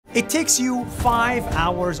It takes you 5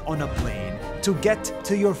 hours on a plane to get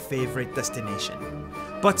to your favorite destination.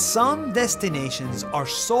 But some destinations are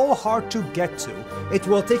so hard to get to, it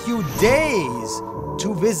will take you days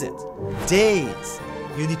to visit. Days.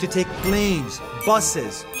 You need to take planes,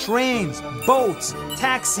 buses, trains, boats,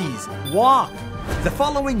 taxis, walk. The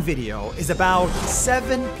following video is about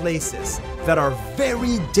 7 places that are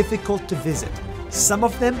very difficult to visit. Some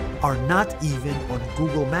of them are not even on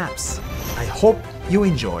Google Maps. I hope you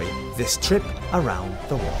enjoy this trip around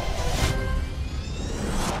the world.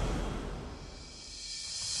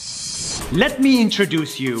 Let me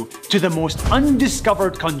introduce you to the most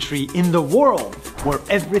undiscovered country in the world where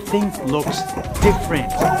everything looks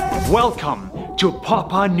different. Welcome to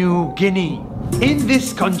Papua New Guinea. In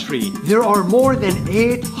this country, there are more than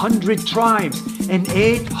 800 tribes and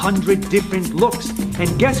 800 different looks.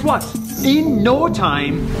 And guess what? In no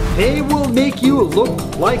time, they will make you look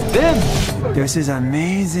like them. This is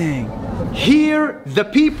amazing. Here, the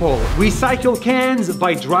people recycle cans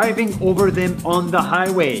by driving over them on the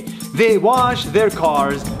highway. They wash their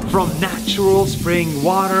cars from natural spring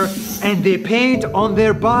water and they paint on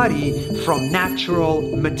their body from natural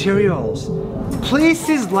materials.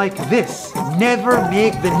 Places like this never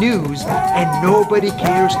make the news and nobody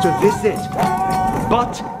cares to visit.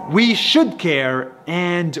 But we should care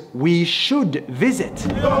and we should visit.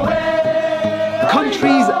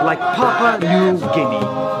 Countries like Papua New Guinea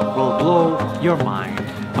will blow your mind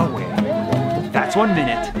away. That's 1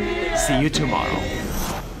 minute. See you tomorrow.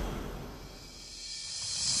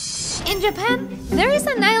 In Japan, there is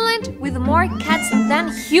an island with more cats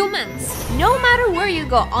than humans. No matter where you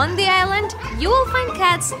go on the island, you will find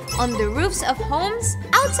cats on the roofs of homes,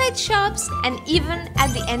 outside shops, and even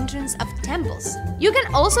at the entrance of temples. You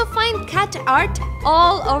can also find cat art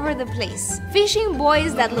all over the place. Fishing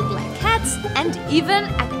buoys that look like cats, and even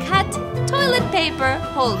a cat toilet paper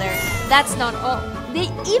holder. That's not all. They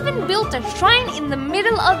even built a shrine in the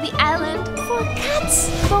middle of the island for cats.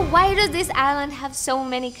 But why does this island have so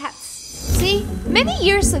many cats? See, many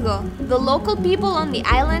years ago, the local people on the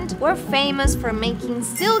island were famous for making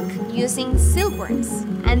silk using silkworms.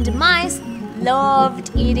 And mice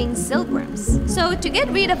loved eating silkworms. So to get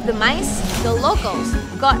rid of the mice, the locals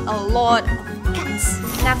got a lot of cats.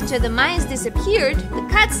 And after the mice disappeared, the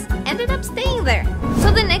cats ended up staying there.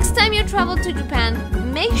 So the next time you travel to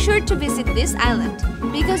Japan, make sure to visit this island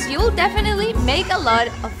because you'll definitely make a lot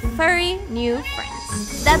of furry new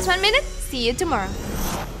friends. That's 1 minute. See you tomorrow.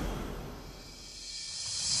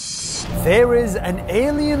 There is an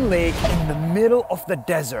alien lake in the middle of the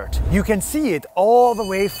desert. You can see it all the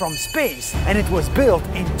way from space, and it was built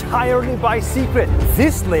entirely by secret.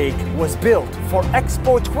 This lake was built for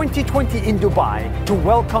Expo 2020 in Dubai to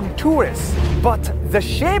welcome tourists, but the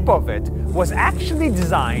shape of it was actually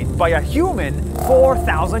designed by a human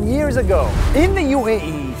 4,000 years ago. In the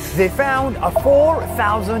UAE, they found a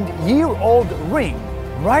 4,000-year-old ring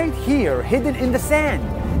right here hidden in the sand.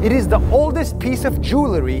 It is the oldest piece of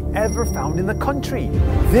jewelry ever found in the country.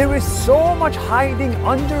 There is so much hiding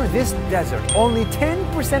under this desert. Only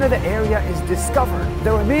 10% of the area is discovered.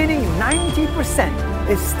 The remaining 90%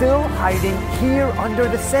 is still hiding here under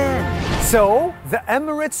the sand. So, the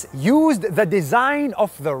Emirates used the design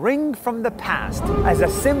of the ring from the past as a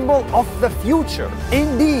symbol of the future.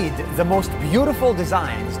 Indeed, the most beautiful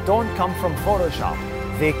designs don't come from Photoshop.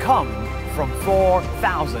 They come from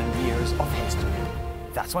 4,000 years of history.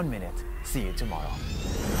 That's 1 minute. See you tomorrow.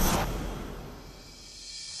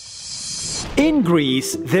 In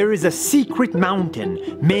Greece, there is a secret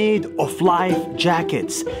mountain made of life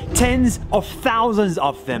jackets. Tens of thousands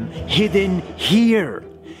of them hidden here.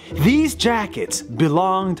 These jackets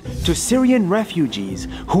belonged to Syrian refugees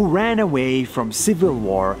who ran away from civil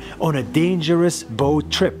war on a dangerous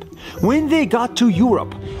boat trip. When they got to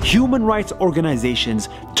Europe, human rights organizations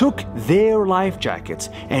took their life jackets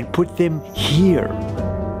and put them here.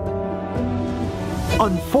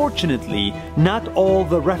 Unfortunately, not all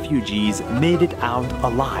the refugees made it out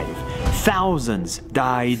alive. Thousands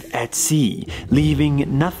died at sea, leaving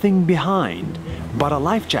nothing behind but a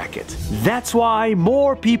life jacket. That's why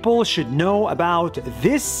more people should know about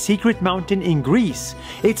this secret mountain in Greece.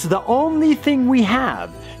 It's the only thing we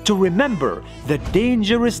have to remember the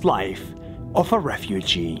dangerous life of a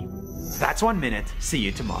refugee. That's 1 minute. See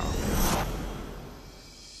you tomorrow.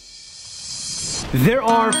 There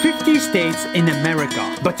are 50 states in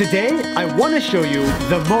America, but today I want to show you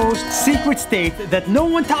the most secret state that no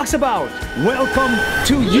one talks about. Welcome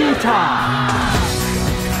to Utah!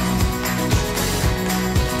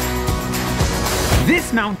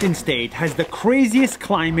 This mountain state has the craziest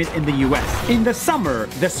climate in the US. In the summer,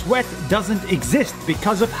 the sweat doesn't exist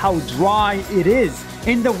because of how dry it is.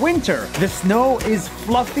 In the winter, the snow is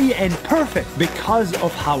fluffy and perfect because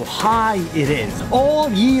of how high it is. All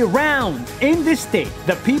year round, in this state,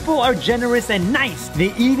 the people are generous and nice.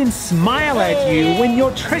 They even smile at you when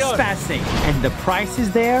you're trespassing. And the prices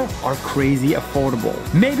there are crazy affordable.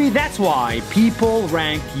 Maybe that's why people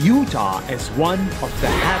rank Utah as one of the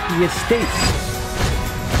happiest states.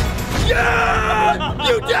 Yeah!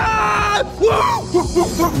 Utah!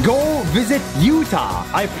 Go visit Utah.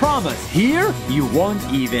 I promise, here you won't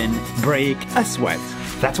even break a sweat.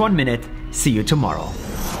 That's 1 minute. See you tomorrow.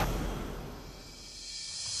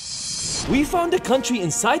 We found a country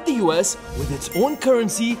inside the US with its own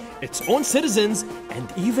currency, its own citizens,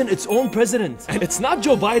 and even its own president. And it's not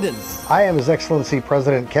Joe Biden. I am His Excellency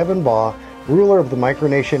President Kevin Baugh, ruler of the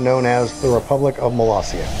micronation known as the Republic of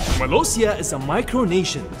Molossia. Molossia is a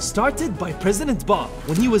micronation started by President Baugh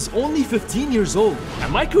when he was only 15 years old. A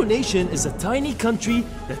micronation is a tiny country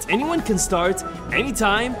that anyone can start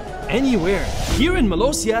anytime, anywhere. Here in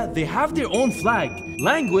Molossia, they have their own flag,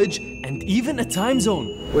 language, and even a time zone.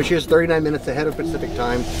 Which is 39 minutes ahead of Pacific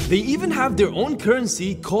time. They even have their own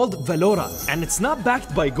currency called Valora, and it's not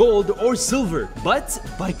backed by gold or silver, but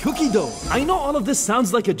by cookie dough. I know all of this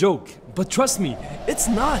sounds like a joke, but trust me, it's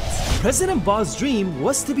not. President Baugh's dream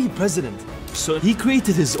was to be president, so he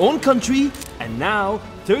created his own country, and now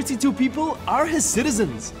 32 people are his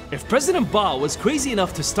citizens. If President Baugh was crazy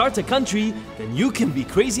enough to start a country, then you can be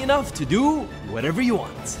crazy enough to do whatever you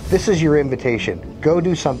want. This is your invitation. Go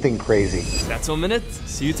do something crazy. That's 1 minute.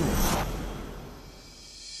 See you tomorrow.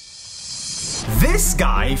 This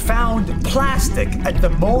guy found plastic at the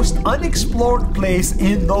most unexplored place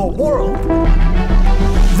in the world.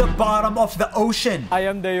 The bottom of the ocean. I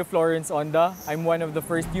am Deo Florence Onda. I'm one of the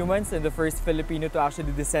first humans and the first Filipino to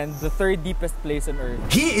actually descend the third deepest place on Earth.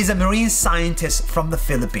 He is a marine scientist from the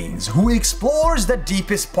Philippines who explores the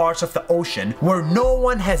deepest parts of the ocean where no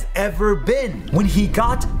one has ever been. When he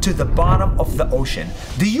got to the bottom of the ocean,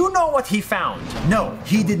 do you know what he found? No,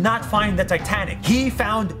 he did not find the Titanic. He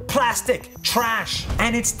found plastic, trash,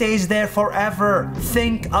 and it stays there forever.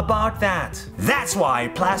 Think about that. That's why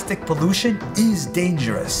plastic pollution is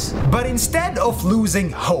dangerous. But instead of losing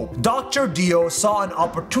hope, Dr. Dio saw an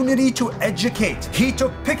opportunity to educate. He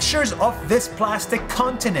took pictures of this plastic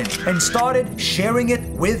continent and started sharing it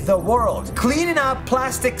with the world. Cleaning up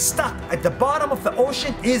plastic stuck at the bottom of the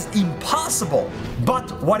ocean is impossible.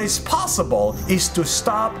 But what is possible is to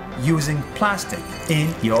stop using plastic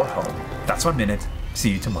in your home. That's 1 minute.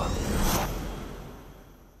 See you tomorrow.